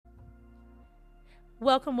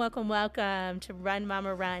Welcome, welcome, welcome to Run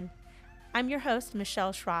Mama Run. I'm your host,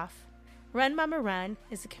 Michelle Schroff. Run Mama Run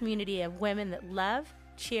is a community of women that love,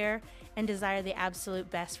 cheer, and desire the absolute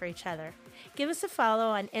best for each other. Give us a follow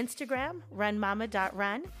on Instagram,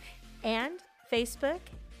 runmama.run, and Facebook,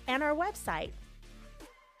 and our website.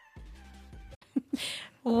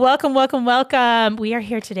 Welcome, welcome, welcome. We are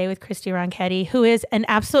here today with Christy Ronchetti, who is an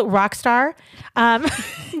absolute rock star.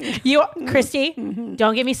 Christy,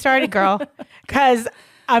 don't get me started, girl, because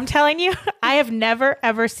I'm telling you, I have never,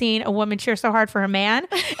 ever seen a woman cheer so hard for a man.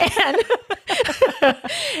 And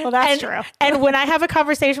well, that's true. And when I have a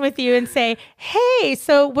conversation with you and say, hey,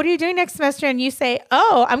 so what are you doing next semester? And you say,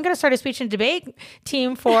 oh, I'm going to start a speech and debate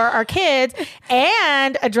team for our kids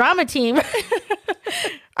and a drama team.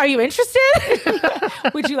 Are you interested?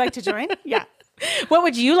 Would you like to join? Yeah. What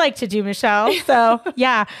would you like to do, Michelle? So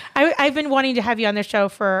yeah, I've been wanting to have you on the show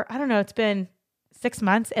for, I don't know, it's been 6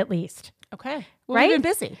 months at least. Okay. Well, right? We've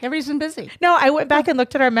been busy. Everybody's been busy. No, I went back and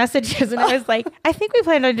looked at our messages and I was like, I think we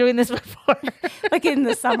planned on doing this before. Like in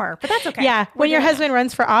the summer, but that's okay. Yeah. When your husband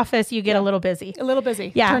runs for office, you get a little busy. A little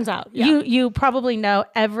busy. Yeah. Turns out. Yeah. You probably know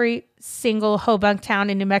every single Hobunk town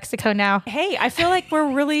in New Mexico now. Hey, I feel like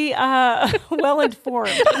we're really well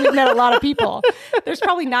informed. We've met a lot of people. There's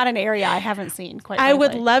probably not an area I haven't seen quite I would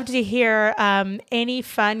frankly. love to hear any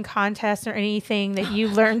fun contests or anything that you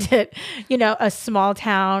learned at, a small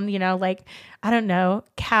town, like, I don't know,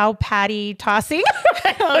 cow patty tossing.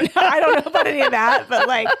 I don't know about any of that, but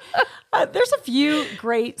like there's a few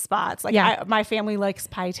great spots. Like my family likes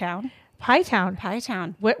Pie Town. Pie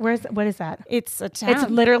Town. What is that? It's a town. It's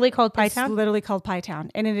literally called Pie Town? It's literally called Pie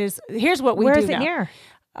Town. And it is, here's what we Where do is it now. near?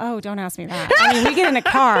 Oh, don't ask me that. I mean, we get in a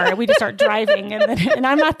car and we just start driving and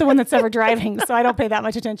I'm not the one that's ever driving, so I don't pay that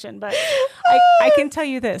much attention. But I can tell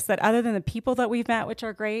you this, that other than the people that we've met, which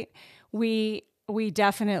are great, we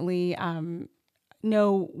definitely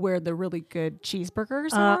know where the really good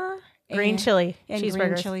cheeseburgers are. Green chili cheeseburgers.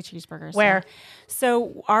 Green chili cheeseburgers. Where?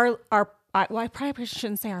 So our well, I probably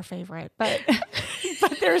shouldn't say our favorite, but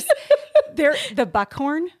but there's the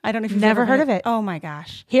Buckhorn. I don't know if you've Never heard of it. Oh my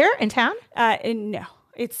gosh. Here in town? No.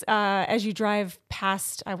 It's as you drive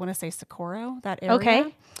past, I want to say Socorro, that area.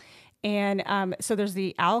 Okay. And so there's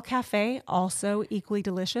the Owl Cafe, also equally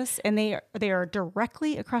delicious, and they are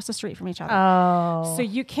directly across the street from each other. Oh, so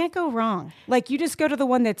you can't go wrong. Like you just go to the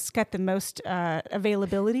one that's got the most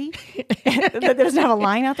availability, that doesn't have a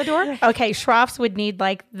line out the door. Okay, Schroff's would need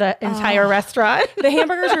like the entire restaurant. The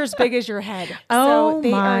hamburgers are as big as your head. Oh, so they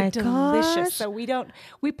my are delicious. gosh. So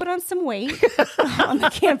we put on some weight on the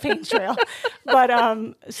campaign trail, but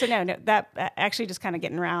so no, that actually just kind of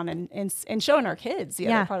getting around and showing our kids the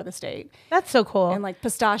other part of the state. That's so cool. And like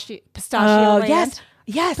pistachio land.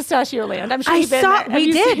 Yes. Pistachio land. I'm sure I you've been saw, there.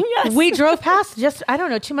 we did. Yes. We drove past just, I don't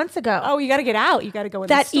know, 2 months ago. Oh, you got to get out. You got to go in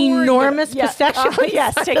that the store. enormous pistachio.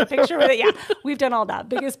 Yes, take a picture with it. Yeah, we've done all that.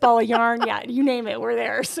 Biggest ball of yarn. Yeah, you name it, we're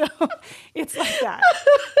there. So it's like that.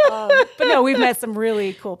 But no, we've met some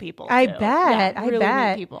really cool people. I too. bet. Yeah, really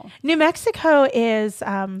neat people. New Mexico is,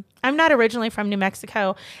 I'm not originally from New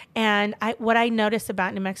Mexico. And what I notice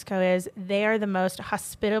about New Mexico is they are the most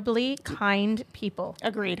hospitably kind people.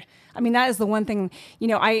 Agreed. I mean, that is the one thing,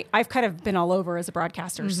 I've kind of been all over as a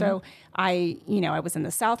broadcaster. Mm-hmm. So I was in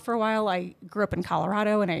the South for a while. I grew up in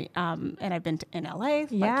Colorado and I've been in LA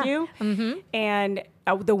like you. Mm-hmm. And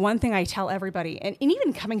the one thing I tell everybody, and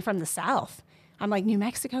even coming from the South, I'm like, New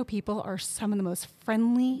Mexico people are some of the most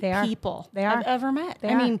friendly people I've ever met.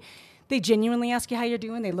 I mean, they genuinely ask you how you're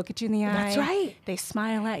doing. They look at you in the eye. That's right. They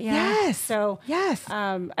smile at you. Yes. So, yes.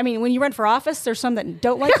 I mean, when you run for office, there's some that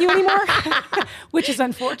don't like you anymore, which is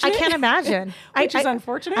unfortunate. I can't imagine. Which is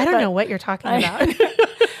unfortunate. I don't know what you're talking about.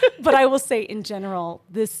 But I will say, in general,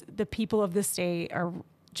 the people of this state are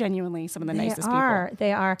genuinely some of the nicest people.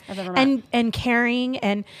 They are. I've ever met. And caring.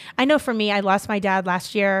 And I know for me, I lost my dad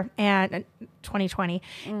last year and 2020.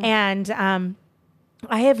 And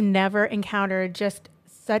I have never encountered just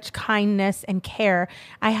such kindness and care.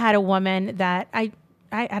 I had a woman that I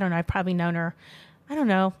don't know, I've probably known her,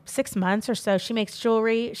 6 months or so. She makes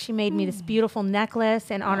jewelry. She made me this beautiful necklace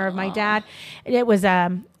in honor of my dad. It was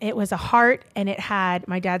a heart and it had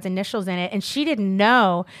my dad's initials in it. And she didn't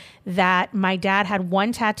know that my dad had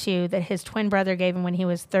one tattoo that his twin brother gave him when he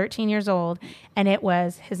was 13 years old. And it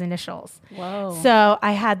was his initials. Whoa. So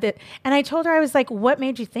I had that. And I told her, I was like, what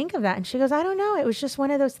made you think of that? And she goes, I don't know. It was just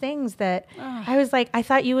one of those things that I was like, I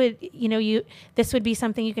thought you would, this would be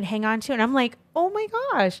something you can hang on to. And I'm like, oh my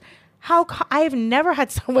gosh. I have never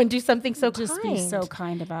had someone do something so just kind. be so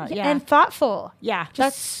kind about and thoughtful. Yeah,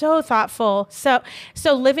 that's so thoughtful. So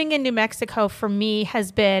living in New Mexico for me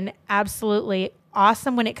has been absolutely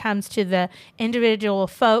awesome when it comes to the individual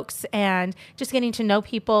folks and just getting to know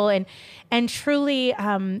people and truly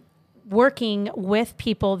working with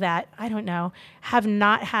people that, I don't know, have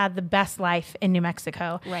not had the best life in New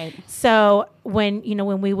Mexico. Right. So when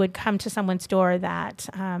we would come to someone's door that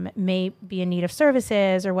may be in need of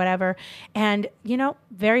services or whatever, and,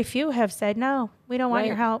 very few have said, no, we don't want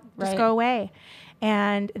your help. Just go away.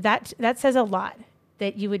 And that says a lot,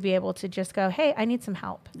 that you would be able to just go, hey, I need some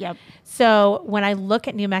help. Yep. So when I look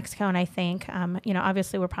at New Mexico and I think,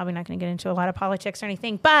 obviously we're probably not going to get into a lot of politics or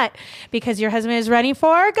anything, but because your husband is running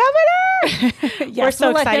for governor, we're so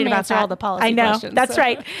excited about that. All the policy I know. questions, That's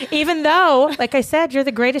right. Even though, like I said, you're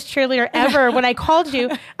the greatest cheerleader ever. When I called you,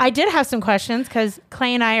 I did have some questions because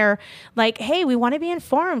Clay and I are like, hey, we want to be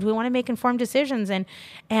informed. We want to make informed decisions.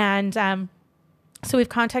 And so we've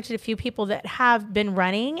contacted a few people that have been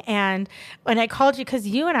running, and when I called you, because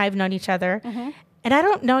you and I have known each other, and I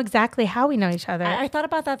don't know exactly how we know each other. I thought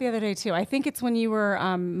about that the other day too. I think it's when you were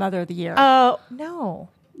Mother of the Year. Oh, no.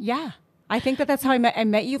 Yeah. I think that's how I met. I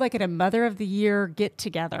met you like at a Mother of the Year get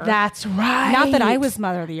together. That's right. Not that I was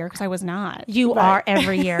Mother of the Year, because I was not. You are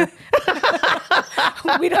every year.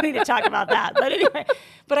 We don't need to talk about that. But anyway,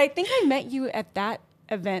 but I think I met you at that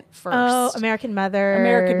event first. Oh, American Mothers.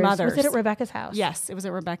 American Mothers. Was it at Rebecca's house? Yes, it was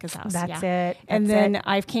at Rebecca's house. That's it. And then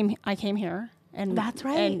I came here. And that's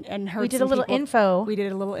right. And heard we did some a little people, info. We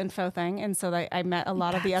did a little info thing, and so I met a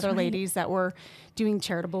lot of the other ladies that were doing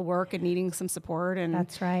charitable work and needing some support. And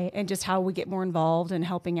that's right. And just how we get more involved and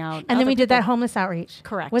helping out. And then we did that homeless outreach.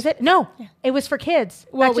 Correct. Was it? No, it was for kids.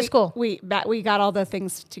 Back to school. We got all the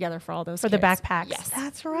things together for all those for kids. the backpacks. Yes,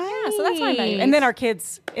 that's right. Yeah, so that's why I met you. And then our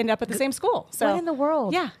kids end up at the same school. So what in the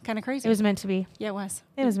world? Yeah, kind of crazy. It was meant to be. Yeah, it was.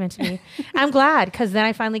 It was meant to be. I'm glad, because then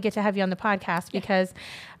I finally get to have you on the podcast because,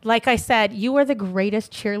 like I said, you are the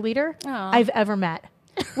greatest cheerleader I've ever met.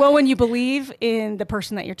 Well, when you believe in the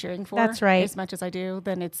person that you're cheering for, that's right, as much as I do,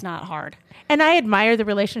 then it's not hard. And I admire the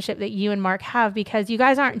relationship that you and Mark have, because you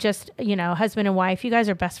guys aren't just, husband and wife. You guys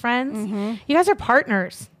are best friends. Mm-hmm. You guys are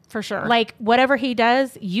partners. For sure. Like whatever he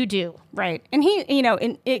does, you do. Right. And he,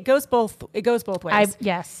 and it goes both ways.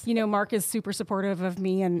 Yes. Mark is super supportive of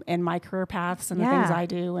me and my career paths and the things I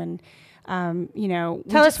do. And,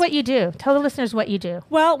 tell us what you do. Tell the listeners what you do.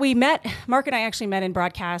 Well, Mark and I actually met in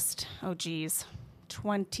broadcast.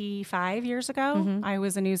 25 years ago. Mm-hmm. I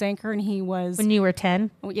was a news anchor and he was... When you were 10?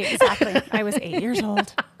 Oh, yeah, exactly. I was 8 years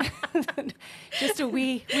old. Just a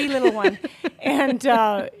wee little one. And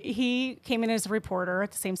he came in as a reporter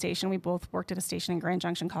at the same station. We both worked at a station in Grand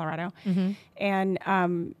Junction, Colorado. Mm-hmm.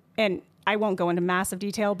 And I won't go into massive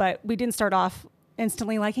detail, but we didn't start off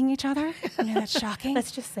instantly liking each other. I mean, that's shocking.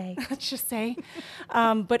 Let's just say.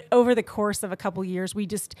 But over the course of a couple years, we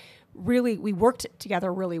worked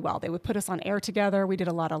together really well. They would put us on air together. We did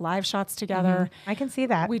a lot of live shots together. Mm-hmm. I can see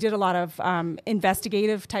that. We did a lot of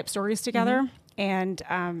investigative type stories together,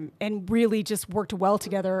 mm-hmm. and really just worked well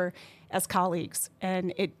together as colleagues.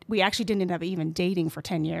 And we actually didn't end up even dating for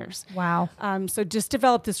 10 years. Wow. So just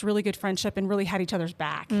developed this really good friendship and really had each other's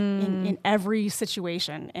back in every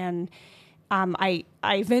situation. And I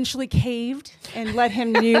eventually caved and let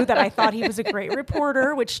him know that I thought he was a great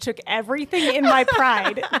reporter, which took everything in my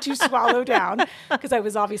pride to swallow down, because I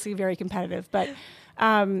was obviously very competitive.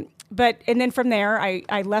 And then from there,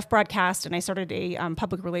 I left broadcast and I started a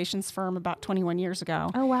public relations firm about 21 years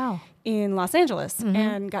ago. Oh, wow. In Los Angeles, mm-hmm.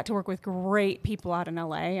 and got to work with great people out in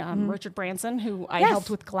LA. Mm-hmm. Richard Branson, who I helped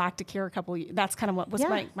with Galactic here a couple of years. That's kind of what was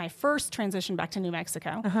my first transition back to New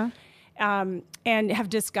Mexico. Uh-huh. And have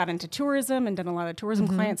just got into tourism and done a lot of tourism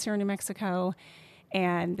mm-hmm. clients here in New Mexico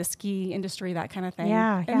and the ski industry, that kind of thing.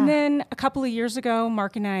 Yeah. And then a couple of years ago,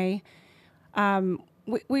 Mark and I,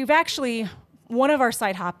 we've actually, one of our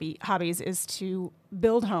side hobbies is to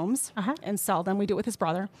build homes and sell them. We do it with his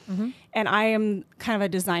brother. Mm-hmm. And I am kind of a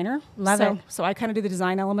designer. Love it. So I kind of do the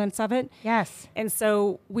design elements of it. Yes. And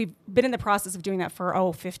so we've been in the process of doing that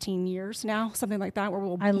for, 15 years now, something like that, where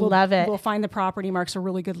we'll love it. We'll find the property. Mark's a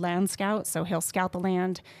really good land scout, so he'll scout the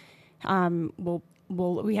land.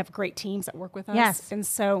 We have great teams that work with us. Yes. And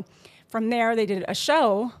so from there, they did a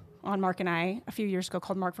show on Mark and I a few years ago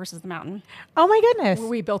called Mark versus the Mountain. Oh my goodness. Where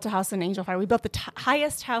we built a house in Angel Fire. We built the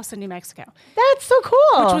highest house in New Mexico. That's so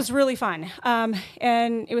cool. Which was really fun.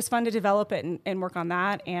 And it was fun to develop it and work on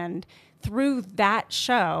that. And through that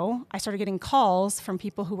show, I started getting calls from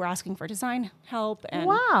people who were asking for design help and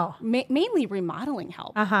mainly remodeling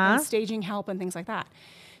help and staging help and things like that.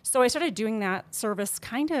 So I started doing that service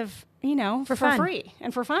kind of, for fun. free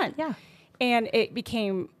and for fun. Yeah. And it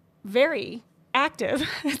became very active.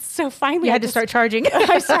 So finally You had to start charging.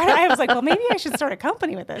 I was like, well, maybe I should start a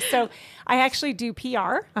company with this. So I actually do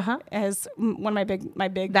PR as one of my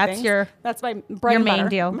big That's things. That's my bread and main butter,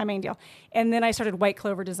 deal. my main deal. And then I started White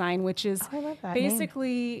Clover Design, which is I love that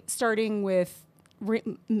basically starting with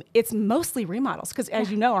it's mostly remodels because,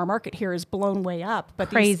 as you know, our market here is blown way up. But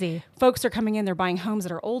Crazy. These folks are coming in; they're buying homes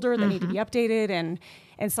that are older, that need to be updated,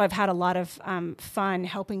 and so I've had a lot of fun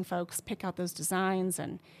helping folks pick out those designs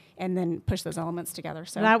and then push those elements together.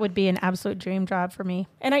 So that would be an absolute dream job for me.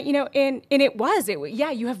 And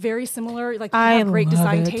you have very similar, like, you have great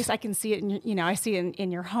design taste. I can see it I see it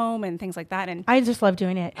in your home and things like that. And I just love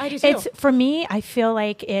doing it. I do too. It's, for me, I feel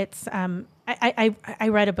like it's, I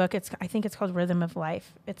read a book. I think it's called Rhythm of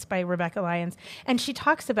Life. It's by Rebecca Lyons. And she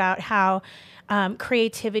talks about how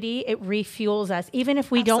creativity, it refuels us, even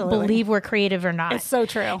if we don't believe we're creative or not. It's so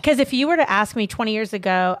true. Because if you were to ask me 20 years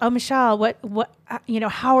ago, oh, Michelle, what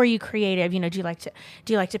how are you creative? Do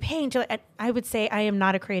you like to paint? I would say I am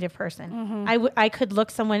not a creative person. I could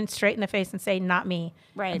look someone straight in the face and say, not me.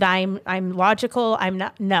 Right. That I'm logical. I'm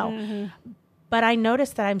not. No. But I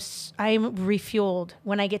noticed that I'm refueled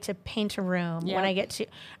when I get to paint a room, when I get to,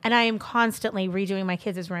 and I am constantly redoing my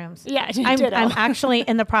kids' rooms. Yeah, I'm actually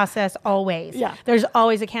in the process always. Yeah. There's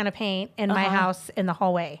always a can of paint in my house in the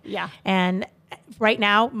hallway. Yeah. And right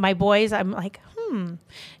now, my boys, I'm like, do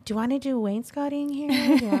you want to do wainscoting here?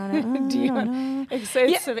 Do you wanna, It's so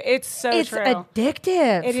it's true.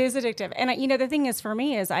 addictive. It is addictive. And the thing is, for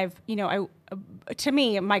me, is to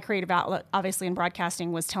me, my creative outlet, obviously in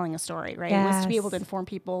broadcasting, was telling a story, right? It was to be able to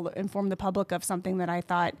inform the public of something that I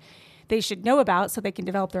thought they should know about so they can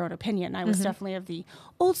develop their own opinion. I was definitely of the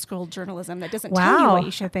old school journalism that doesn't tell you what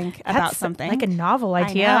you should think about something. Like a novel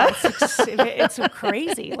idea. I know. It's so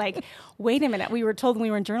crazy. Like, wait a minute. We were told when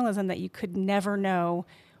we were in journalism that you could never know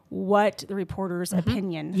what the reporter's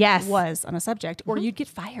opinion was on a subject, or you'd get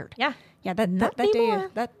fired. Yeah. Yeah,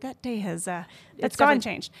 that day has it's gone.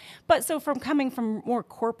 changed. But so coming from more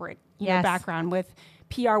corporate background with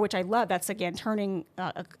PR, which I love, that's again turning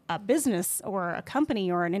a business or a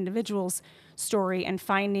company or an individual's story and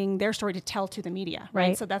finding their story to tell to the media.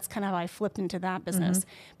 Right. So that's kind of how I flipped into that business.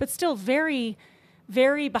 But still very,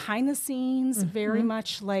 very behind the scenes, very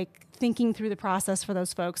much like thinking through the process for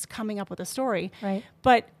those folks, coming up with a story. Right.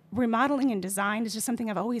 But remodeling and design is just something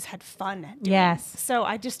I've always had fun doing. Yes. So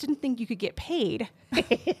I just didn't think you could get paid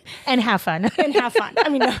and have fun. I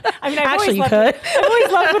mean, Actually, you could. I've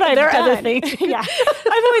always loved what I've done. There are other things. Yeah,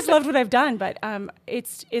 I've always loved what I've done, but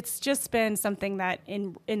it's just been something that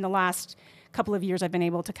in the last couple of years I've been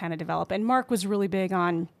able to kind of develop. And Mark was really big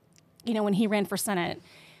on, when he ran for Senate,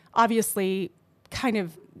 obviously, kind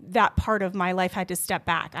of that part of my life had to step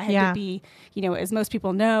back. I had to be, as most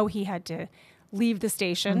people know, he had to leave the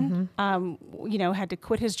station, had to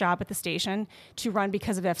quit his job at the station to run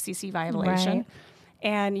because of FCC violation. Right.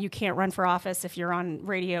 And you can't run for office if you're on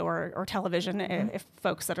radio or television, if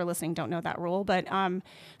folks that are listening don't know that rule. But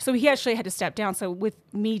so he actually had to step down. So with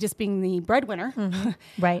me just being the breadwinner,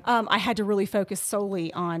 right, I had to really focus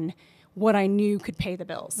solely on what I knew could pay the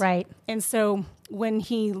bills. Right. And so when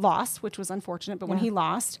he lost, which was unfortunate, but when he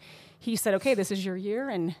lost, he said, okay, this is your year,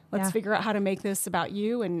 and let's figure out how to make this about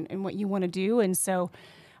you and what you want to do. And so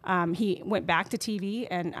he went back to TV,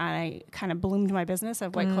 and I kind of bloomed my business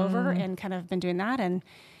of White Clover and kind of been doing that. And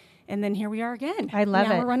then here we are again. I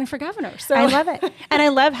love it. We're running for governor. So I love it. And I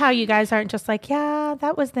love how you guys aren't just like, yeah,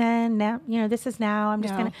 that was then. Now, this is now. I'm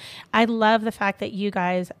just going to. I love the fact that you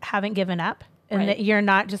guys haven't given up. And that you're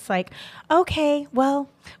not just like, okay, well,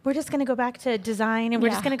 we're just going to go back to design, and we're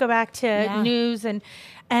just going to go back to news, and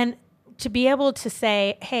to be able to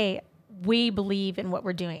say, hey, we believe in what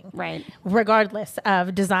we're doing, right? Regardless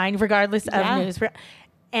of design, regardless of news,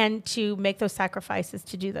 and to make those sacrifices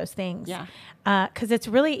to do those things. Yeah. Because it's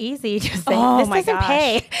really easy to say, this doesn't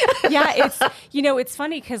pay. Yeah, it's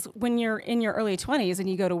funny because when you're in your early 20s and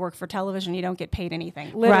you go to work for television, you don't get paid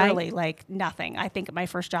anything. Literally, like nothing. I think my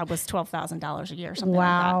first job was $12,000 a year, something like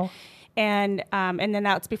that. And then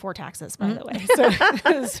that's before taxes, by the way.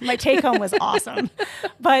 So my take home was awesome.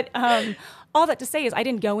 But all that to say is I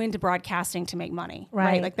didn't go into broadcasting to make money,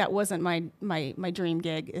 right? Like that wasn't my dream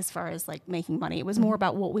gig as far as like making money. It was more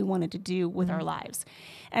about what we wanted to do with our lives.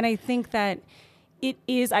 And I think that it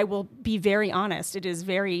is, I will be very honest, it is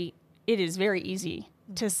very easy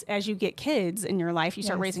to, as you get kids in your life, you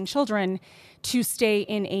start raising children, to stay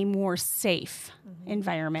in a more safe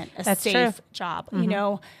environment, a safe job.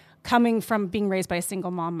 coming from being raised by a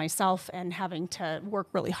single mom myself and having to work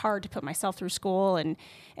really hard to put myself through school, and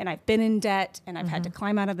I've been in debt, and I've had to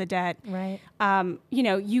climb out of the debt. Right. You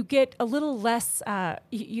know, you get a little less,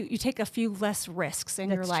 you take a few less risks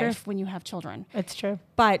in your life when you have children. It's true.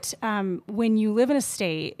 But when you live in a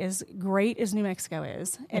state as great as New Mexico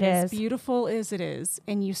is, and as beautiful as it is,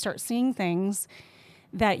 and you start seeing things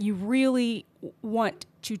that you really want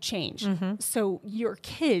to change. So your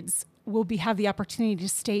kids will have the opportunity to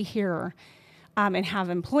stay here and have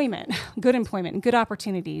employment, and good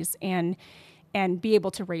opportunities, and be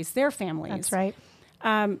able to raise their families. That's right.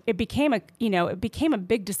 It became a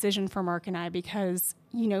big decision for Mark and I, because,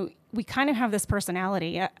 you know, we kind of have this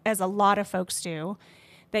personality, as a lot of folks do,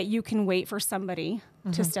 that you can wait for somebody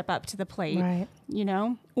to step up to the plate, Right. you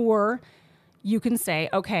know, or you can say,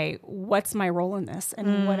 okay, what's my role in this,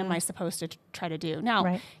 and what am I supposed to try to do?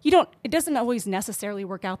 Now, it doesn't always necessarily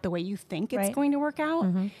work out the way you think it's going to work out,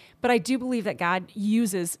 but I do believe that God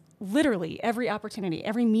uses literally every opportunity,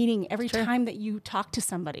 every meeting, every time that you talk to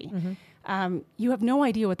somebody. You have no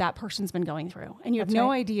idea what that person's been going through, and you have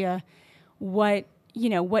no idea what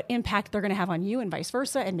impact they're going to have on you, and vice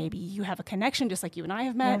versa. And maybe you have a connection, just like you and I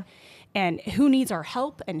have met, and who needs our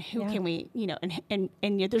help, and who can we, and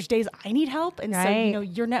there's days I need help. And so,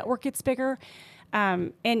 your network gets bigger.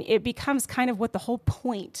 And it becomes kind of what the whole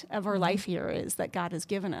point of our life here is, that God has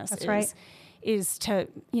given us. Is to,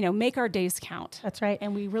 make our days count. That's right.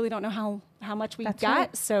 And we really don't know how much we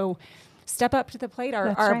got. So step up to the plate.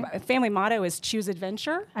 Our family motto is choose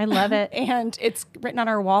adventure. I love it. And it's written on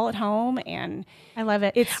our wall at home. And I love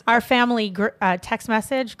it. It's our family text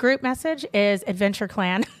message, group message is Adventure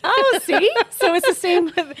Clan. Oh, see? So it's the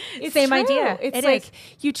same, same idea. It's like,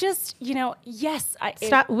 you just, yes.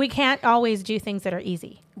 We can't always do things that are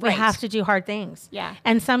easy. We have to do hard things. Yeah.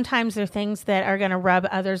 And sometimes they're things that are going to rub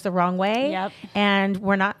others the wrong way. Yep. And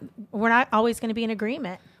we're not always going to be in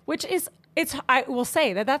agreement. Which is, I will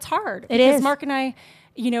say that's hard. It is. Mark and I,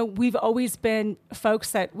 we've always been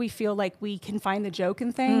folks that we feel like we can find the joke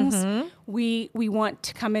in things. We want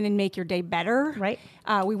to come in and make your day better. Right.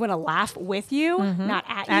 We want to laugh with you, not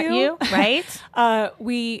at you. At you, right.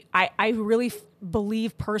 I really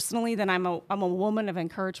believe personally that I'm a woman of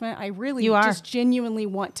encouragement. I really just genuinely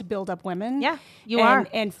want to build up women. Yeah, you are.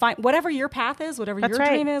 And find whatever your path is, whatever your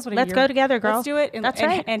dream is. Let's go together, girl. Let's do it. And, That's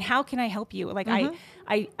right. And how can I help you? Like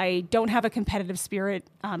I don't have a competitive spirit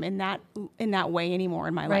in that way anymore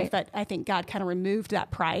in my life. That I think God kind of removed that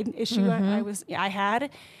pride issue I had,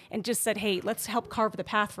 and just said, hey, let's help carve the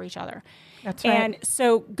path for each other. That's right. And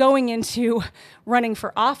so going into running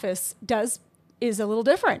for office is a little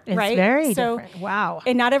different, right? It's very different. Wow.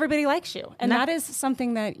 And not everybody likes you. And that is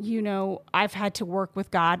something that, I've had to work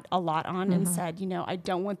with God a lot on, and said, I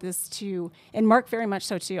don't want this to, and Mark very much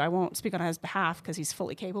so too. I won't speak on his behalf because he's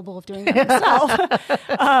fully capable of doing that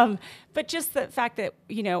himself. But just the fact that,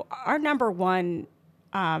 our number one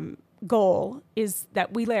goal is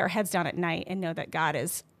that we lay our heads down at night and know that God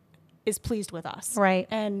is pleased with us. Right.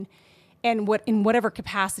 And what, in whatever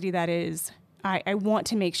capacity that is, I want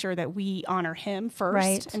to make sure that we honor him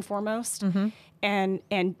first and foremost,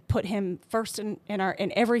 and put him first in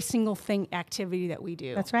every single activity that we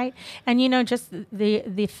do. That's right. And just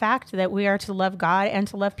the fact that we are to love God and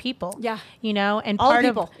to love people. Yeah. And all part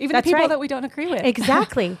people, of even the people that we don't agree with.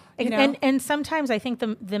 Exactly. And sometimes I think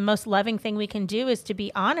the most loving thing we can do is to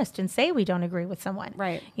be honest and say we don't agree with someone.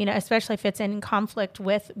 Right. Especially if it's in conflict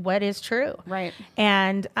with what is true. Right.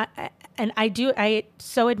 And I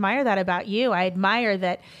so admire that about you. I admire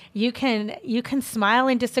that you can smile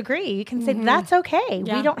and disagree. You can say that's okay.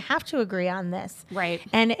 Yeah. We don't have to agree on this. Right.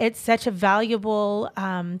 And it's such a valuable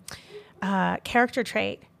character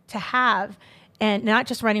trait to have. And not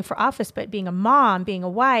just running for office, but being a mom, being a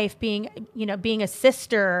wife, being a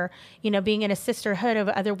sister, being in a sisterhood of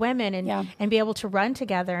other women, and be able to run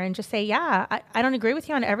together and just say, I don't agree with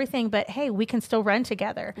you on everything, but hey, we can still run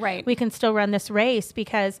together. Right. We can still run this race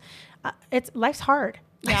because life's hard.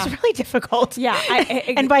 Yeah. It's really difficult. Yeah.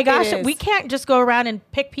 And by gosh, we can't just go around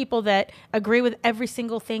and pick people that agree with every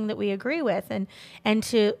single thing that we agree with. And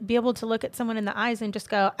to be able to look at someone in the eyes and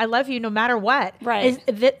just go, I love you no matter what. Right.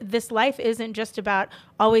 This life isn't just about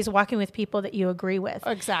always walking with people that you agree with.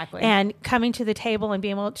 Exactly. And coming to the table and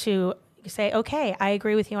being able to say, okay, I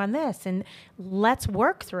agree with you on this, and let's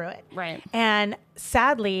work through it. Right. And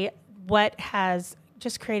sadly, what has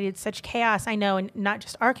just created such chaos. I know, and not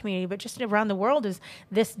just our community, but just around the world is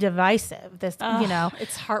this divisive, this,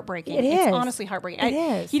 it's heartbreaking. It's honestly heartbreaking. It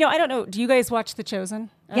is. I don't know. Do you guys watch The Chosen?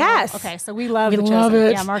 Yes. Okay. So we love The Chosen. Love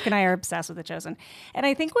it. Yeah. Mark and I are obsessed with The Chosen. And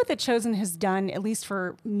I think what The Chosen has done, at least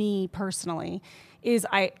for me personally, is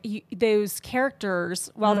those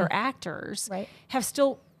characters, while they're actors, Right. have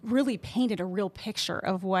still really painted a real picture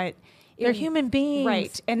of what They're human beings.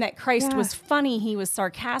 Right. And that Christ Yeah. was funny. He was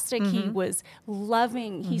sarcastic. He was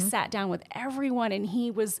loving. He sat down with everyone, and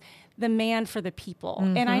he was the man for the people.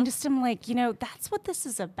 And I just am like, that's what this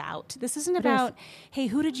is about. This isn't about, hey,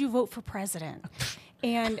 who did you vote for president?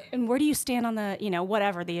 And where do you stand on the,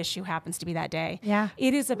 whatever the issue happens to be that day. Yeah.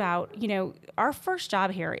 It is about, our first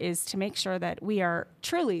job here is to make sure that we are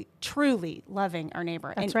truly, truly loving our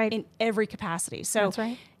neighbor. That's right. In every capacity. So That's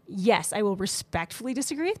right. yes, I will respectfully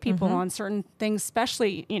disagree with people on certain things,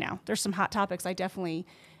 especially, there's some hot topics I definitely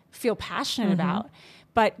feel passionate about.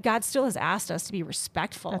 But God still has asked us to be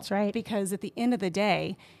respectful. That's right. Because at the end of the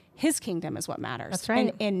day, his kingdom is what matters. That's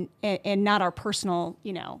right. And not our personal,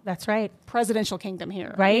 That's right. presidential kingdom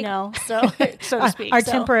here. Right. So to speak. Our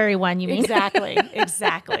So- temporary one, you mean?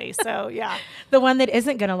 Exactly. So yeah. The one that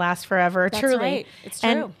isn't going to last forever. That's truly. right. It's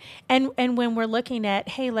true. And when we're looking at,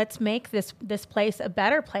 hey, let's make this place a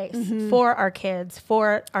better place for our kids,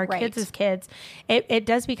 for our Right. kids' kids, it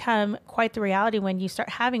does become quite the reality when you start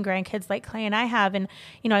having grandkids like Clay and I have. And,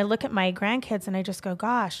 I look at my grandkids and I just go,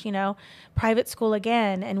 gosh, private school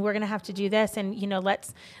again, and we're going to have to do this. And,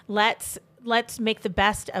 let's make the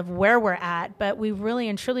best of where we're at. But we really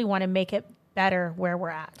and truly want to make it better where we're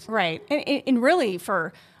at. Right. And really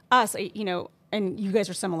for us, and you guys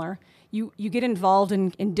are similar, you get involved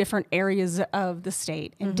in different areas of the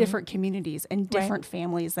state, in different communities, and different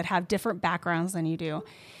families that have different backgrounds than you do.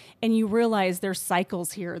 And you realize there's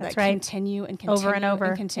cycles here that continue and continue Over and over.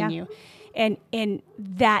 and continue. And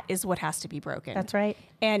that is what has to be broken. That's right.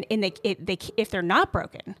 And if they're not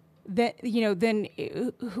broken, then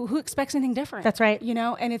who expects anything different? That's right.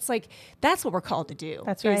 And it's like that's what we're called to do.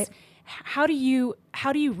 That's is right. How do you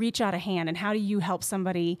reach out a hand, and how do you help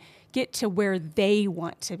somebody get to where they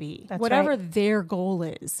want to be? That's whatever right. their goal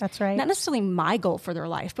is. That's right. Not necessarily my goal for their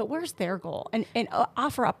life, but where's their goal? And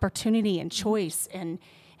offer opportunity and choice and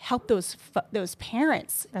help those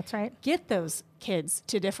parents. That's right. Get those kids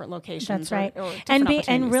to different locations. That's right. Or different And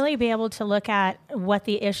opportunities. really be able to look at what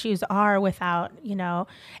the issues are without,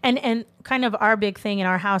 and kind of our big thing in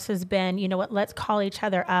our house has been, let's call each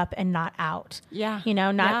other up and not out. Yeah.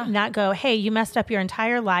 Not go, hey, you messed up your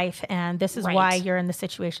entire life and this is Right. why you're in the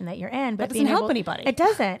situation that you're in. But That doesn't help anybody. It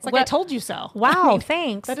doesn't. It's like I told you so. Wow, I mean,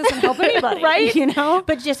 thanks. That doesn't help anybody. Right? But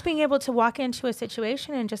But just being able to walk into a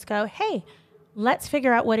situation and just go, hey, let's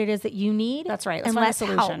figure out what it is that you need. That's right. And Let's find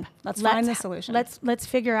the let's solution. help. Let's find the solution. Let's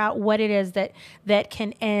figure out what it is that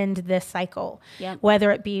can end this cycle. Yep.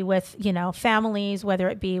 Whether it be with, families, whether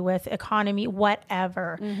it be with economy,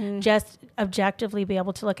 whatever. Just objectively be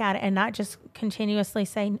able to look at it and not just continuously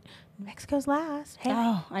say Mexico's last. Hey,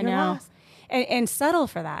 I you're know. last. And settle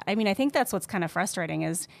for that. I mean, I think that's what's kind of frustrating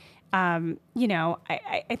is, I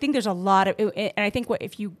think there's a lot of, and I think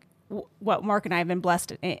what Mark and I have been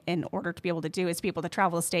blessed in order to be able to do is be able to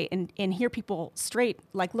travel the state and hear people straight,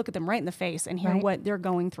 like look at them right in the face and hear Right. what they're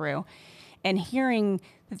going through, and hearing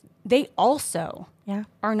they also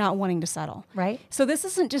are not wanting to settle. Right. So this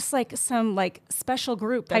isn't just like some like special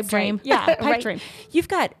group that's Pipe dream. pipe Right. dream. You've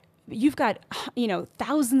got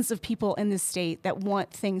thousands of people in this state that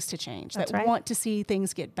want things to change, That's that right. want to see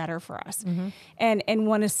things get better for us, and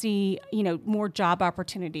want to see more job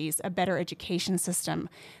opportunities, a better education system.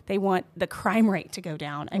 They want the crime rate to go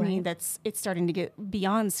down. I mean, it's starting to get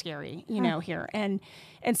beyond scary, here.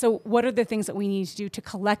 And so what are the things that we need to do to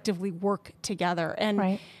collectively work together? And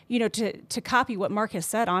Right. to copy what Mark has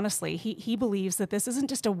said, honestly, he believes that this isn't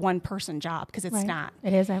just a one-person job, because it's Right. not.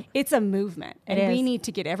 It isn't. It's a movement, and It we is. need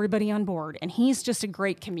to get everybody on board. And he's just a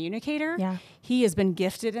great communicator. Yeah. He has been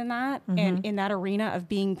gifted in that, and in that arena of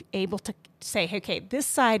being able to say, okay, this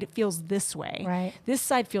side feels this way. Right. This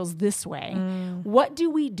side feels this way. What do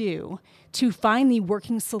we do to find the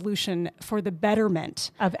working solution for the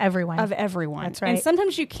betterment Of everyone. of everyone? That's right. And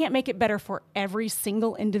sometimes you can't make it better for every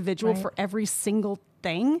single individual, Right. for every single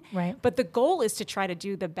thing. Right. But the goal is to try to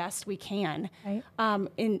do the best we can Right.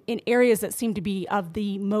 in areas that seem to be of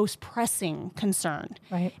the most pressing concern.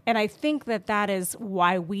 Right. And I think that is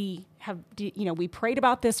why we have, we prayed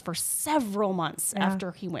about this for several months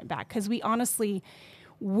after he went back, because we honestly,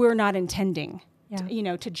 we're not intending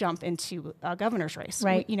to jump into a governor's race.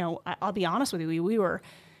 Right. I'll be honest with you, we were,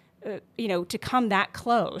 to come that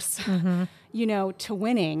close, to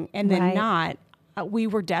winning and then Right. not, we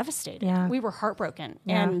were devastated. Yeah. We were heartbroken.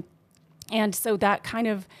 Yeah. And so that kind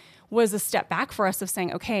of was a step back for us of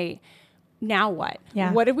saying, okay, now what?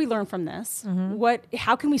 Yeah. What did we learn from this?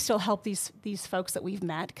 How can we still help these folks that we've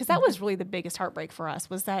met? Because that was really the biggest heartbreak for us,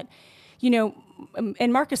 was that, you know,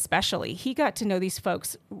 and Mark especially, he got to know these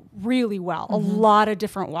folks really well, a lot of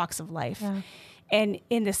different walks of life. Yeah. And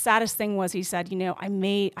the saddest thing was, he said, you know,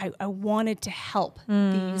 I wanted to help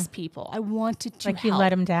these people. I wanted to Like help. you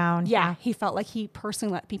let him down. Yeah, he felt like he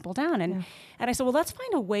personally let people down. And I said, well, let's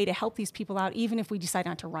find a way to help these people out, even if we decide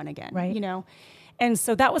not to run again, Right. you know? And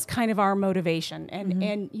so that was kind of our motivation.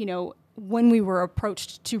 And you know, when we were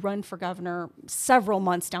approached to run for governor several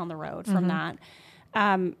months down the road from that,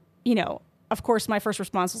 you know, of course, my first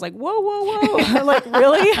response was like, whoa, whoa, whoa. Like,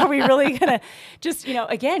 really? Are we really going to just, you know,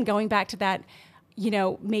 again, going back to that, you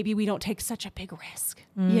know, maybe we don't take such a big risk,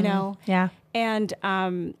 you know? Yeah. And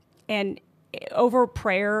over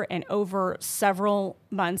prayer and over several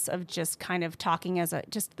months of just kind of talking as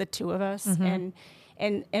just the two of us,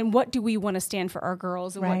 and what do we want to stand for our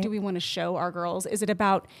girls, and Right. what do we want to show our girls? Is it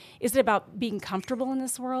about being comfortable in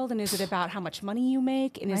this world, and is it about how much money you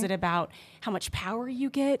make, and is Right. it about how much power you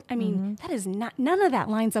get? I mean, that is not, none of that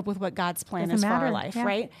lines up with what God's plan Doesn't is for our matter. life, Yeah,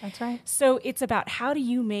 right? that's right. So it's about, how do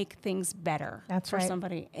you make things better That's for right.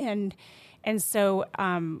 somebody? And so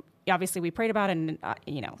obviously we prayed about it, and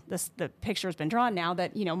you know, the picture has been drawn now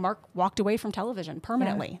that, you know, Mark walked away from television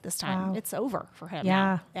permanently this time. Wow. It's over for him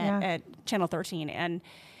Yeah, now at Channel 13.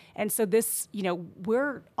 And so this, you know,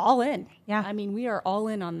 we're all in. Yeah. I mean, we are all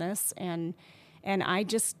in on this, and I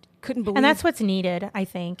just couldn't believe. And that's what's needed, I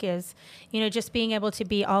think, is, you know, just being able to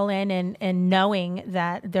be all in and knowing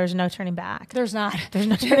that there's no turning back. There's no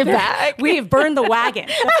turning back. We've burned the wagon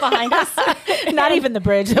that's behind us. Not even the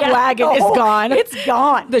bridge. The Yeah. wagon is Oh, gone. It's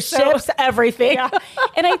gone. The ships, everything. Yeah.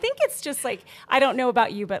 And I think it's just like, I don't know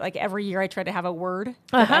about you, but like every year I try to have a word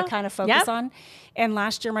that I kind of focus Yep. on. And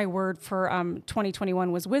last year my word for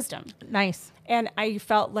 2021 was wisdom. Nice. And I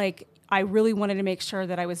felt like I really wanted to make sure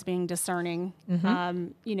that I was being discerning,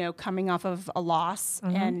 you know, coming off of a loss.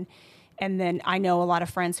 And then I know a lot of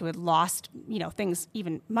friends who had lost, you know, things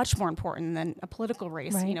even much more important than a political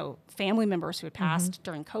race, Right. you know, family members who had passed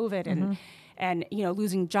during COVID and, you know,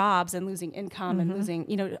 losing jobs and losing income and losing,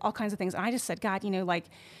 you know, all kinds of things. And I just said, God, you know, like,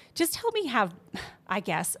 just help me have, I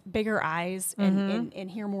guess, bigger eyes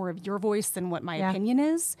and hear more of your voice than what my opinion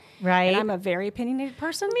is. Right. And I'm a very opinionated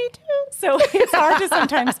person. Me too. So it's hard to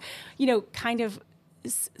sometimes, you know, kind of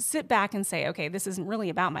sit back and say, okay, this isn't really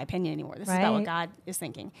about my opinion anymore. This is about what Right. God is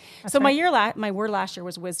thinking. That's so right. my word last year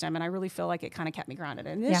was wisdom, and I really feel like it kind of kept me grounded.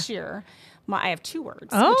 And this year, I have two words,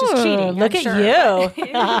 Oh, which is cheating. look I'm at sure.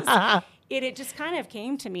 you. But it just kind of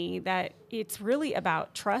came to me that it's really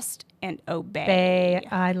about trust and obey.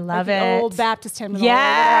 I love like it. the old Baptist hymn. I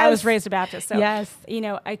Yes. was raised a Baptist. So, Yes. you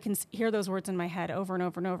know, I can hear those words in my head over and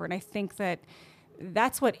over and over. And I think that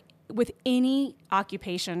that's what, with any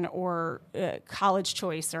occupation or college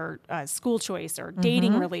choice or school choice or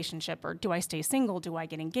dating relationship, or do I stay single? Do I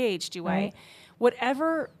get engaged? Right.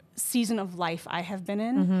 Whatever season of life I have been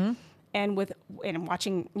in, and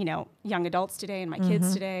watching, you know, young adults today and my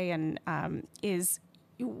kids today, and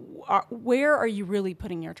where are you really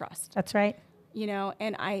putting your trust? That's right. You know,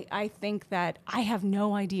 and I think that I have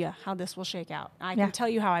no idea how this will shake out. I Yeah. can tell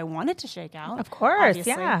you how I want it to shake out. Of course,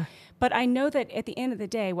 obviously. yeah. But I know that at the end of the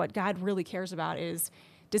day, what God really cares about is,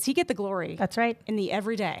 does he get the glory? That's right. In the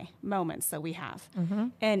everyday moments that we have.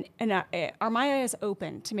 And are my eyes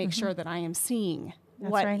open to make sure that I am seeing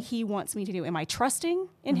what right. he wants me to do? Am I trusting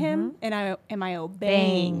in him? And am I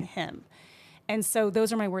obeying him? And so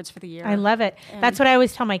those are my words for the year. I love it. That's what I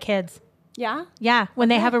always tell my kids. Yeah? Yeah, when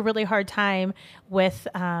they have a really hard time with,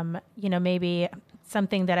 you know, maybe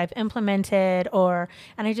something that I've implemented, and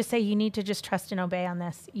I just say, you need to just trust and obey on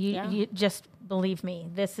this. You just believe me.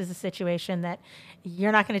 This is a situation that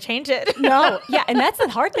you're not going to change it. No. Yeah. And that's the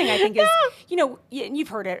hard thing, I think, is, you know, you've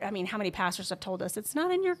heard it. I mean, how many pastors have told us it's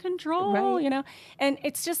not in your control, Right. you know? And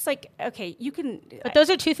it's just like, okay, you can. But those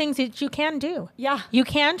are two things that you can do. Yeah. You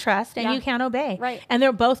can trust and Yeah. you can obey. Right. And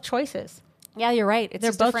they're both choices. Yeah, you're right. It's They're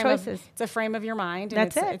just both a frame choices. It's a frame of your mind. And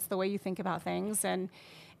That's it. It's the way you think about things. And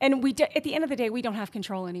we at the end of the day, we don't have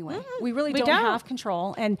control anyway. We really We don't don't. have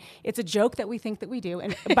control. And it's a joke that we think that we do.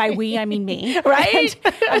 And by we, I mean me. Right?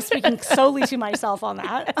 And I'm speaking solely to myself on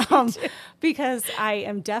that. Because I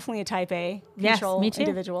am definitely a type A Yes, control me too.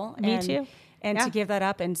 individual. Me and, too. And Yeah. to give that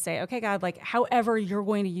up and say, okay, God, like however you're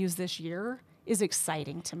going to use this year is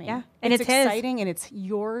exciting to me. Yeah. And it's it's his. exciting and it's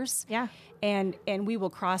yours. Yeah. And we will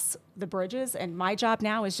cross the bridges. And my job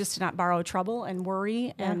now is just to not borrow trouble and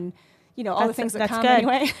worry and, all the things that that's come good.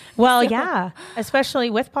 anyway. Well, yeah, especially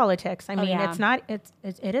with politics. I mean, yeah. it's not,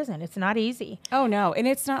 it isn't, it's not easy. Oh no. And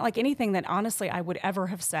it's not like anything that honestly I would ever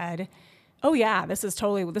have said, oh yeah, this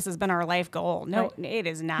has been our life goal. No, it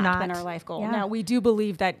has not been our life goal. Yeah. Now we do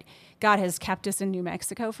believe that God has kept us in New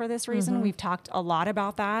Mexico for this reason. We've talked a lot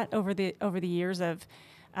about that over the years of,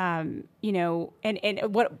 and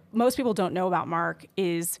what most people don't know about Mark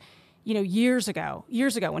is, years ago,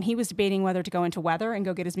 when he was debating whether to go into weather and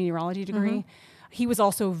go get his meteorology degree, he was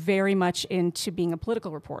also very much into being a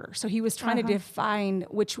political reporter. So he was trying to define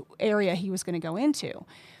which area he was going to go into.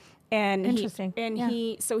 And Interesting.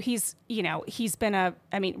 He's been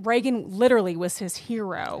Reagan literally was his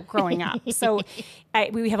hero growing up. So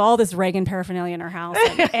we have all this Reagan paraphernalia in our house.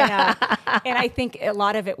 And I think a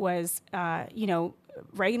lot of it was,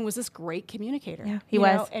 Reagan was this great communicator. Yeah, he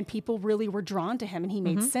was. And people really were drawn to him, and he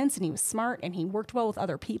made sense, and he was smart, and he worked well with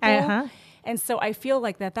other people. And so I feel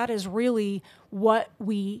like that is really what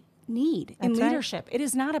we need in leadership. It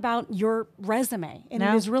is not about your resume, and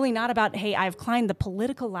it is really not about, hey, I've climbed the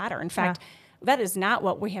political ladder. In fact, that is not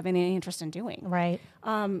what we have any interest in doing. Right.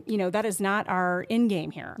 That is not our end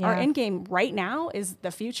game here. Our end game right now is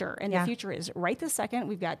the future, and the future is right this second.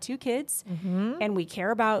 We've got 2 kids, and we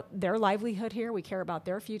care about their livelihood here. We care about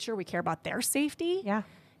their future. We care about their safety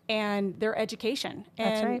and their education.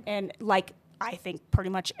 That's right. And like, I think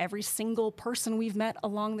pretty much every single person we've met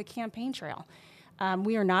along the campaign trail,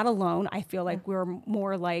 we are not alone. I feel like we're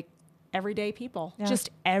more like everyday people, just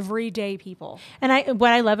everyday people. And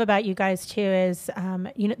what I love about you guys too is,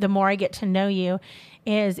 the more I get to know you,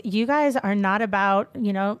 is you guys are not about,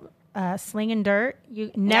 slinging dirt.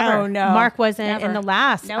 You never. No. Mark wasn't in the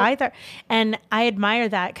last Nope. either, and I admire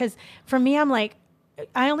that, because for me, I'm like,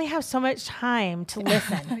 I only have so much time to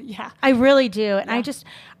listen. I really do. And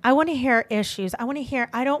I want to hear issues. I want to hear,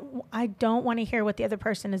 I don't want to hear what the other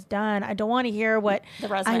person has done. I don't want to hear what the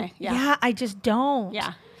resume. I just don't.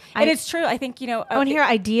 And it's true. I think, I want to hear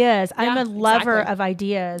ideas. I'm a lover exactly. of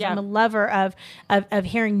ideas. I'm a lover of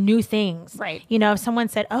hearing new things. Right. If someone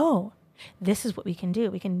said, oh, this is what we can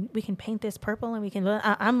do. We can paint this purple, and we can.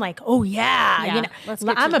 I'm like, oh yeah.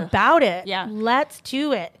 I'm about it. Yeah. Let's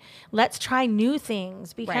do it. Let's try new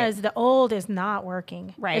things, because the old is not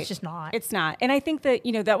working. Right. It's just not. It's not. And I think that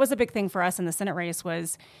that was a big thing for us in the Senate race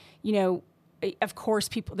was, of course,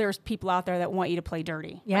 there's people out there that want you to play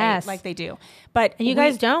dirty. Yes. Right? Like they do. But you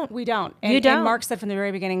guys don't. We don't. You don't. And Mark said from the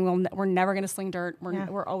very beginning, we're never going to sling dirt.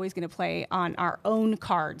 We're always going to play on our own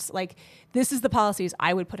cards. Like, this is the policies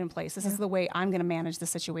I would put in place. This is the way I'm going to manage the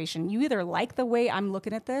situation. You either like the way I'm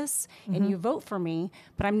looking at this and you vote for me,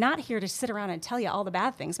 but I'm not here to sit around and tell you all the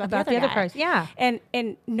bad things about the other guy. person. Yeah.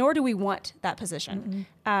 And nor do we want that position.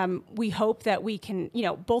 We hope that we can,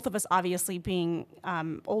 both of us obviously being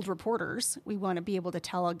old reporters, we want to be able to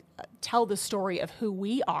tell the story of who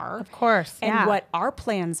we are, Of course. and what our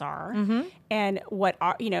plans are, and what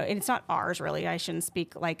our, and it's not ours really. I shouldn't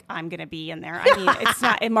speak like I'm going to be in there. I mean, it's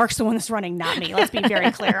not. And Mark's the one that's running, not me. Let's be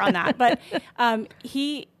very clear on that. But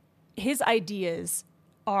his ideas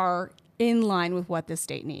are in line with what this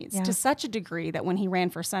state needs, to such a degree that when he ran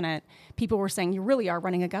for Senate, people were saying, you really are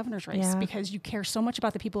running a governor's race because you care so much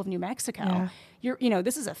about the people of New Mexico.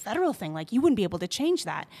 This is a federal thing. Like, you wouldn't be able to change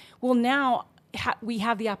that. Well, now we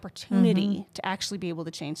have the opportunity to actually be able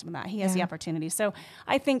to change some of that. He has the opportunity. So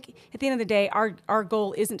I think at the end of the day, our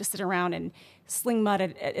goal isn't to sit around and sling mud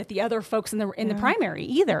at the other folks in the primary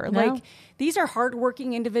either. No. Like, these are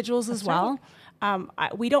hardworking individuals as well.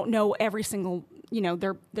 We don't know every single,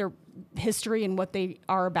 their history and what they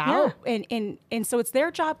are about. And so it's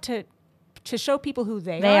their job to show people who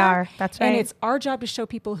they are. That's right. And it's our job to show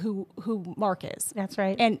people who Mark is. That's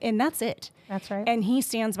right. And that's it. That's right. And he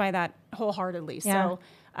stands by that wholeheartedly. Yeah. So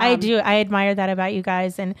I do. I admire that about you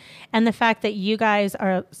guys, and the fact that you guys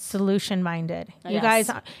are solution minded. You guys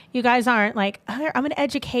aren't like, I'm going to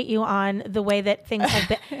educate you on the way that things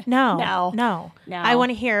have been. No. I want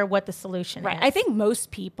to hear what the solution is. I think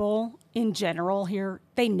most people in general here,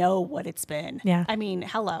 they know what it's been. Yeah. I mean,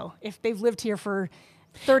 hello, if they've lived here for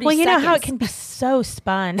 30 well, you seconds. know how it can be so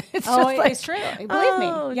spun. It's true. Believe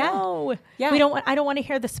me. Yeah. No. Yeah. I don't want to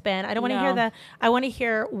hear the spin. I don't want to hear I want to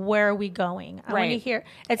hear where are we going. I want to hear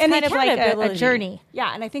it's and kind of like a journey.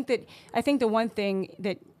 Yeah. And I think the one thing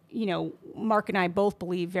that, Mark and I both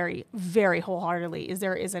believe very, very wholeheartely is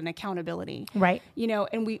there is an accountability. Right.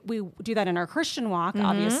 And we do that in our Christian walk,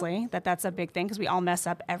 obviously, that's a big thing because we all mess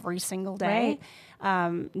up every single day.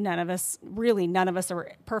 Right. None of us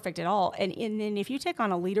are perfect at all. And then if you take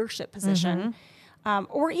on a leadership position,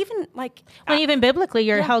 or even like, Well, even biblically,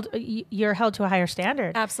 you're held to a higher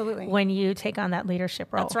standard. Absolutely. When you take on that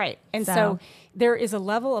leadership role. That's right. And so there is a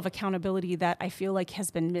level of accountability that I feel like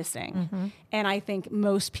has been missing. And I think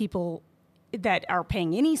most people that are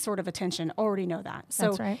paying any sort of attention already know that. So,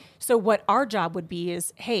 That's right. So what our job would be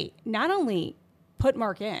is, hey, not only put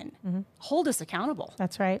Mark in, hold us accountable.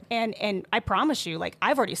 That's right. And I promise you, like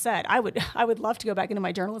I've already said, I would love to go back into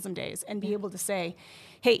my journalism days and be able to say,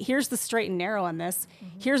 hey, here's the straight and narrow on this.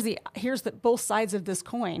 Here's the both sides of this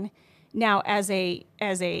coin. Now, as a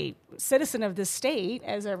citizen of this state,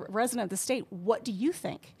 as a resident of the state, what do you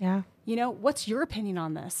think? Yeah. You know, what's your opinion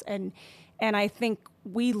on this? And I think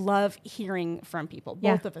we love hearing from people.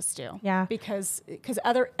 Both of us do. Yeah. Because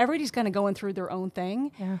everybody's kind of going through their own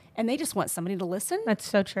thing. Yeah. And they just want somebody to listen. That's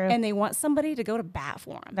so true. And they want somebody to go to bat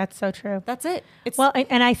for them. That's so true. That's it. Well,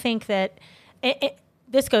 and I think that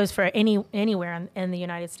this goes for anywhere in the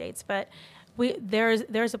United States, but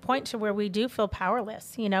there's a point to where we do feel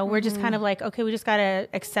powerless. You know, we're just kind of like, okay, we just got to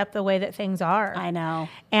accept the way that things are. I know.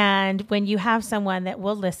 And when you have someone that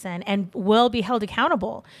will listen and will be held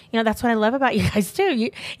accountable, you know, that's what I love about you guys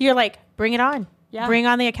too. You're like, bring it on. Yeah. Bring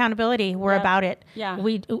on the accountability. We're about it. Yeah.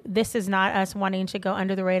 This is not us wanting to go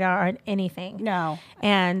under the radar or anything. No.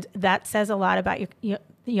 And that says a lot about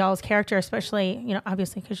y'all's character, especially, you know,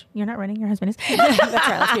 obviously because you're not running, your husband is. That's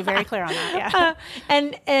right. Let's be very clear on that. Yeah.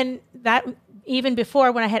 And that even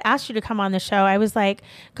before when I had asked you to come on the show, I was like,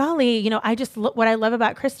 golly, you know, what I love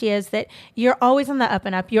about Christy is that you're always on the up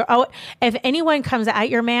and up. If anyone comes at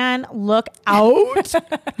your man, look out.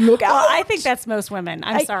 Look out. Well, I think that's most women.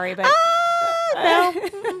 I'm sorry, but no.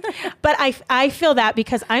 But I feel that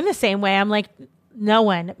because I'm the same way. I'm like, no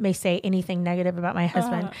one may say anything negative about my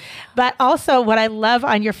husband. But also what I love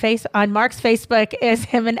on Mark's Facebook is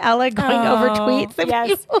him and Ella going over tweets.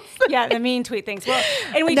 Yes. Yeah, the mean tweet things. Well,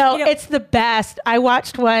 and it's the best. I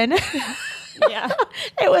watched one. Yeah.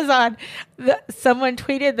 It was on. Someone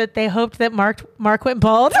tweeted that they hoped that Mark went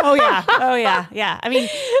bald. Oh yeah. Yeah. I mean,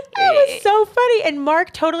 it was so funny. And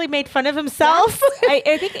Mark totally made fun of himself. Yes.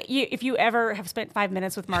 I think if you ever have spent 5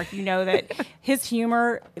 minutes with Mark, you know that his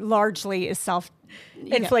humor largely is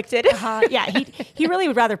inflicted. Yeah, he really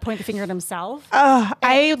would rather point the finger at himself.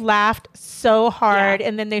 I laughed so hard,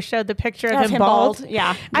 and then they showed the picture of him bald.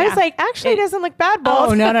 Yeah, I was like, actually, it doesn't look bad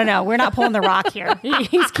bald. Oh no, we're not pulling the rock here.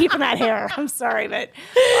 He's keeping that hair. I'm sorry, but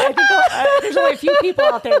I think there's only a few people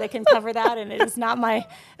out there that can cover that, and it is not my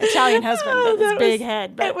Italian husband with his big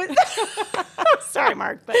head. But sorry,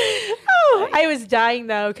 Mark. But I was dying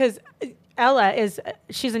though because Ella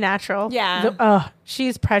she's a natural. Yeah.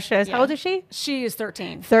 She's precious. Yeah. How old is she? She is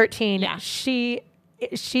 13. 13. Yeah.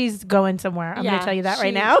 She's going somewhere. I'm going to tell you that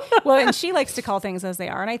right now. Well, and she likes to call things as they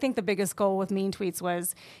are. And I think the biggest goal with mean tweets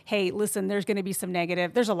was, hey, listen, there's going to be some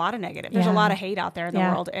negative. There's a lot of negative. There's a lot of hate out there in the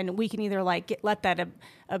world. And we can either let that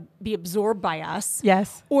be absorbed by us.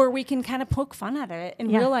 Yes. Or we can kind of poke fun at it and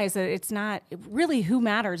realize that it's not really who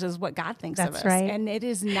matters is what God thinks of us. That's right. And it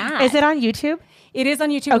is not. Is it on YouTube? It is on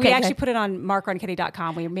YouTube. Okay, we actually put it on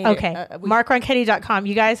markronketty.com. We made it. markronketty.com.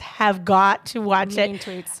 You guys have got to watch mean it.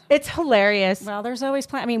 Tweets. It's hilarious. Well, there's always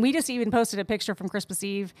I mean, we just even posted a picture from Christmas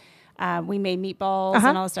Eve. We made meatballs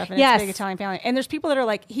and all this stuff. And it's a big Italian family. And there's people that are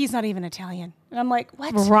like, he's not even Italian. And I'm like,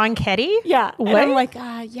 what? Ronchetti? Yeah. What? And I'm like,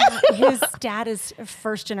 yeah, his dad is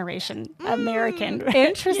first generation American.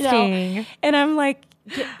 Interesting. You know? And I'm like,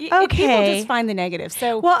 people just find the negative.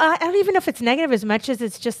 So, well, I don't even know if it's negative as much as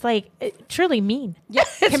it's just like truly mean. Yeah,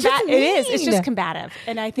 it is. It's just combative.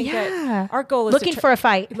 And I think that our goal is looking for a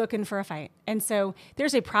fight. Looking for a fight. And so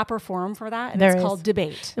there's a proper forum for that. And there it's is. Called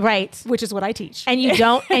debate. Right. Which is what I teach. And you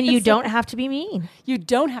don't have to be mean. You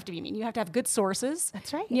don't have to be mean. You have to have good sources.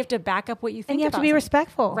 That's right. You have to back up what you think. And you have to be something.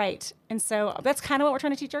 Respectful. Right. And so that's kind of what we're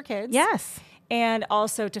trying to teach our kids. Yes. And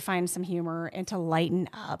also to find some humor and to lighten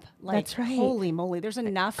up. Like, that's right. Holy moly. There's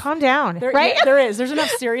enough. Calm down. Right? Yeah, there is. There's enough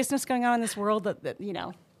seriousness going on in this world that you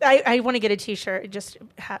know. I want to get a t-shirt. Just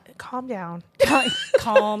calm down.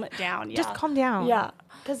 Calm down. Yeah. Just calm down. Yeah.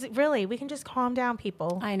 Because really, we can just calm down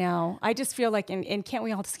people. I know. I just feel like, and can't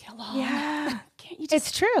we all just get along? Yeah. Can't you just?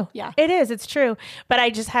 It's true. Yeah. It is. It's true. But I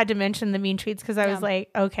just had to mention the mean tweets because I was like,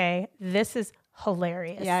 okay, this is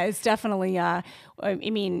hilarious. Yeah, it's definitely, I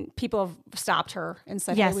mean, people have stopped her and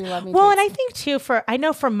said, yes. Hey, we love mean well, tweets. And I think too, I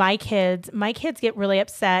know for my kids get really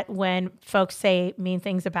upset when folks say mean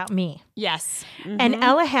things about me. Yes. Mm-hmm. And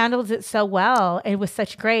Ella handles it so well and with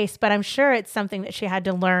such grace, but I'm sure it's something that she had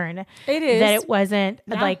to learn. It is. That it wasn't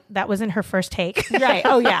that wasn't her first take. Right.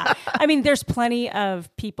 Oh yeah. I mean, there's plenty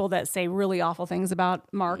of people that say really awful things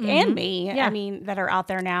about Mark and me. Yeah. I mean, that are out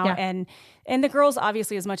there now. Yeah. And And the girls,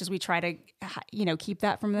 obviously, as much as we try to, keep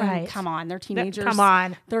that from them, Right. come on, they're teenagers. Come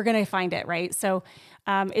on. They're going to find it, right? So it's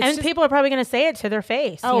And just, people are probably going to say it to their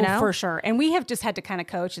face. oh, you know? for sure. And we have just had to kind of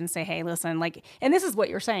coach and say, hey, listen, like, and this is what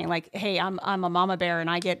you're saying, like, hey, I'm a mama bear and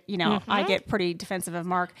I get, I get pretty defensive of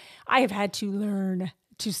Mark. I have had to learn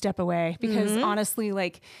to step away because honestly,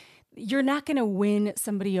 like, you're not going to win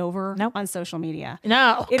somebody over on social media.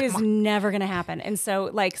 No, it is never going to happen. And so,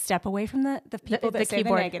 like, step away from the people that the say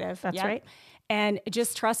keyboard. the negative. That's Yep. right. And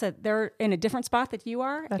just trust that they're in a different spot that you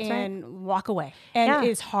are, That's and walk away. And Yeah.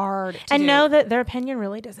 it's hard to And do. know that their opinion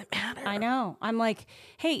really doesn't matter. I know. I'm like,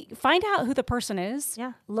 hey, find out who the person is.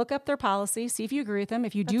 Yeah. Look up their policy. See if you agree with them.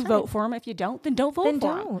 If you do, right. vote for them. If you don't, then don't vote Then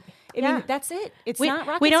for them. don't. I mean, that's it. It's not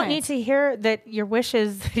rocket We don't science. need to hear that your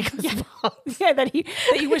wishes that he goes bald. Yeah, that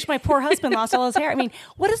you wish my poor husband lost all his hair. I mean,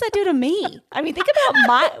 what does that do to me? I mean, think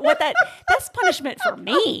about that's punishment for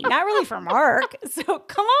me, not really for Mark. So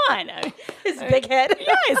come on. His big head.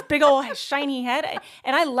 Yeah, his big old shiny head.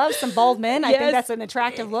 And I love some bald men. I think Yes. that's an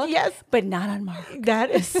attractive look. Yes. But not on Mark.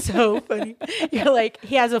 That is so funny. You're like,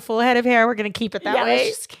 he has a full head of hair. We're going to keep it that Yeah, way.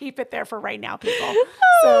 let's just keep it there for right now, people.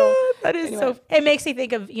 So That is anyway. so. It makes me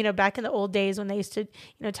think of back in the old days when they used to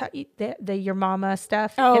talk the your mama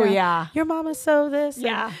stuff. Oh, yeah. your mama so this. and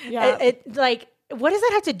Yeah, yeah. It like, what does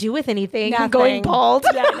that have to do with anything? Nothing. Going bald.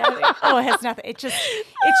 Yeah, nothing. Oh, it has nothing. It's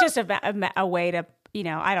just a way to,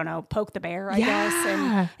 I don't know, poke the bear, I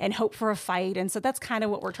guess, and hope for a fight. And so that's kind of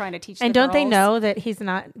what we're trying to teach. And the don't they girls. know that he's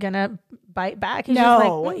not gonna bite back? He's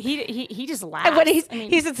No, just like, he just laughs. and when I mean,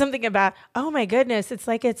 he said something about, oh my goodness, it's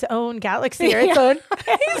like its own galaxy or its own.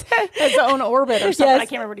 his own orbit or something. Yes. I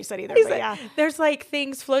can't remember what he said either. He's But like, yeah. there's like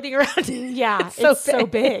things floating around. Yeah, It's so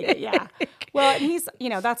big. Yeah. Well, and he's,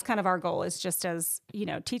 that's kind of our goal is just as,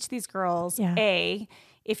 teach these girls, Yeah.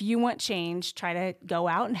 if you want change, try to go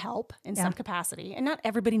out and help in some capacity. And not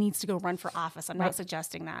everybody needs to go run for office. I'm not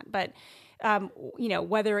suggesting that. But,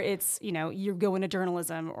 whether it's, you go into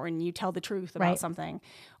journalism or and you tell the truth about something,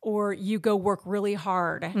 or you go work really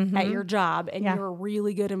hard at your job and you're a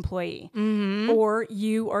really good employee, or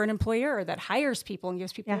you are an employer that hires people and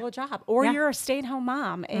gives people a job, or you're a stay-at-home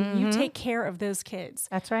mom and you take care of those kids.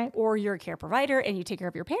 That's right. Or you're a care provider and you take care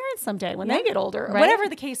of your parents someday when they get older, Right. whatever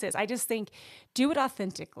the case is. I just think do it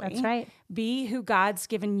authentically. That's right. Be who God's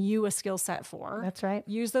given you a skill set for. That's right.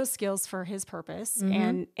 Use those skills for his purpose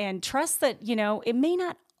and trust that, it may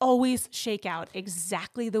not always shake out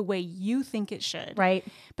exactly the way you think it should. Right.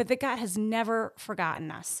 But that God has never forgotten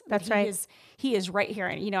us. That's That right. He is right here.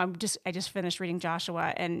 And, I just finished reading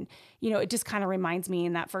Joshua and, it just kind of reminds me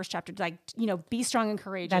in that first chapter, like, be strong and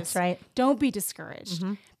courageous. That's right. Don't be discouraged.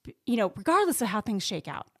 Regardless of how things shake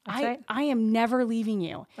out. right. I am never leaving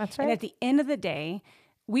you. That's And right. at the end of the day,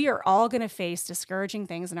 we are all going to face discouraging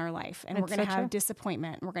things in our life, and we're That's going to so have true.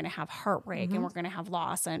 disappointment, and we're going to have heartbreak, and we're going to have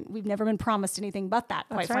loss, and we've never been promised anything but that,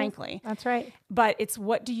 quite That's right. frankly. That's right. But it's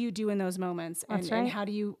what do you do in those moments, and, That's right. and how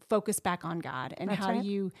do you focus back on God, and That's how right. do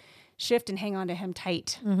you shift and hang on to Him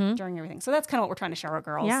tight during everything. So that's kind of what we're trying to show our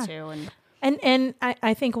girls Yeah. too. And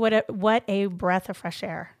I think what a breath of fresh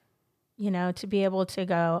air, to be able to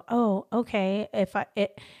go, oh, okay,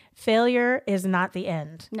 failure is not the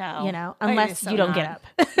end. No. It unless is so you don't not. get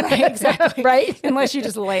up. Exactly. Right? Unless you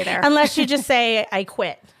just lay there. Unless you just say, I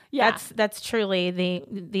quit. Yeah. That's truly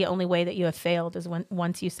the only way that you have failed is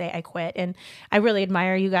once you say I quit. And I really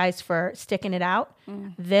admire you guys for sticking it out.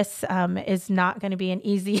 This is not going to be an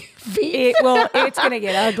easy feat. It's going to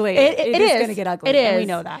get ugly. It is going to get ugly. It And we is.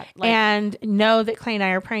 know that. And know that Clay and I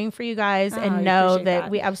are praying for you guys, we and know appreciate that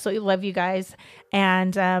that. we absolutely love you guys.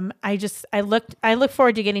 And I look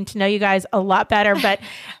forward to getting to know you guys a lot better. But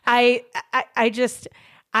I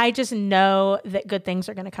just know that good things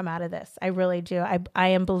are going to come out of this. I really do. I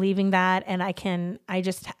am believing that, and I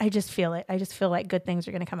just feel it. I just feel like good things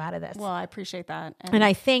are going to come out of this. Well, I appreciate that. And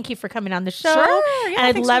I thank you for coming on the show. Sure, yeah, and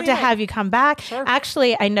I'd thanks love for to the invite. have you come back. Sure.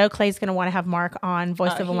 Actually, I know Clay's going to want to have Mark on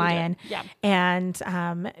Voice of a he would. Lion. Yeah.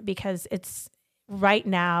 And because it's right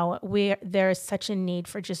now, there is such a need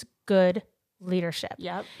for just good leadership.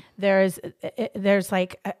 Yep. There's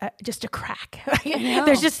like just a crack. know.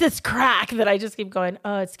 There's just this crack that I just keep going,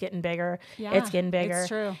 oh, it's getting bigger. Yeah, It's getting bigger. it's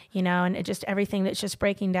true. And it just everything that's just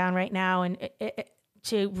breaking down right now, and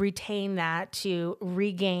to retain that, to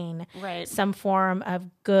regain Right. some form of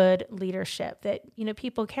good leadership that,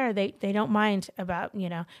 people care. They don't mind about,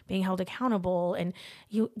 being held accountable, and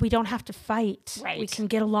we don't have to fight. Right. We can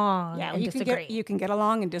get along Yeah, and disagree. you can get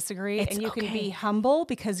along and disagree, It's and you can okay. be humble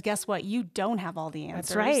because guess what? You don't have all the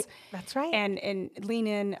answers. That's right. That's right. And lean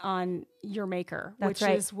in on your maker, That's which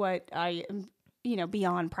right. is what I am,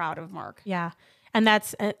 beyond proud of Mark. Yeah. And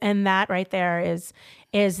that right there is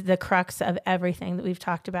the crux of everything that we've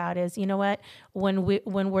talked about. Is, you know what, when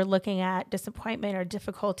we're looking at disappointment or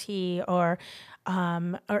difficulty or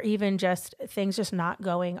even just things just not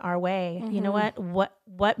going our way, you know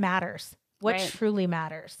what matters. What truly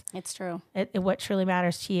matters. It's true. What truly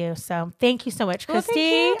matters to you. So thank you so much, Christy.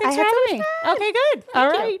 Well, thanks for having me. Okay, good. All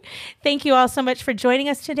right. Thank you all so much for joining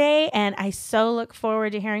us today. And I so look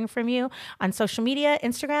forward to hearing from you on social media,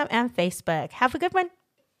 Instagram, and Facebook. Have a good one.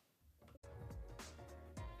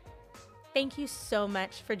 Thank you so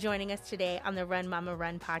much for joining us today on the Run Mama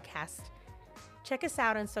Run podcast. Check us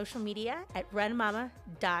out on social media at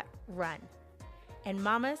runmama.run. And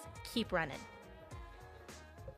mamas, keep running.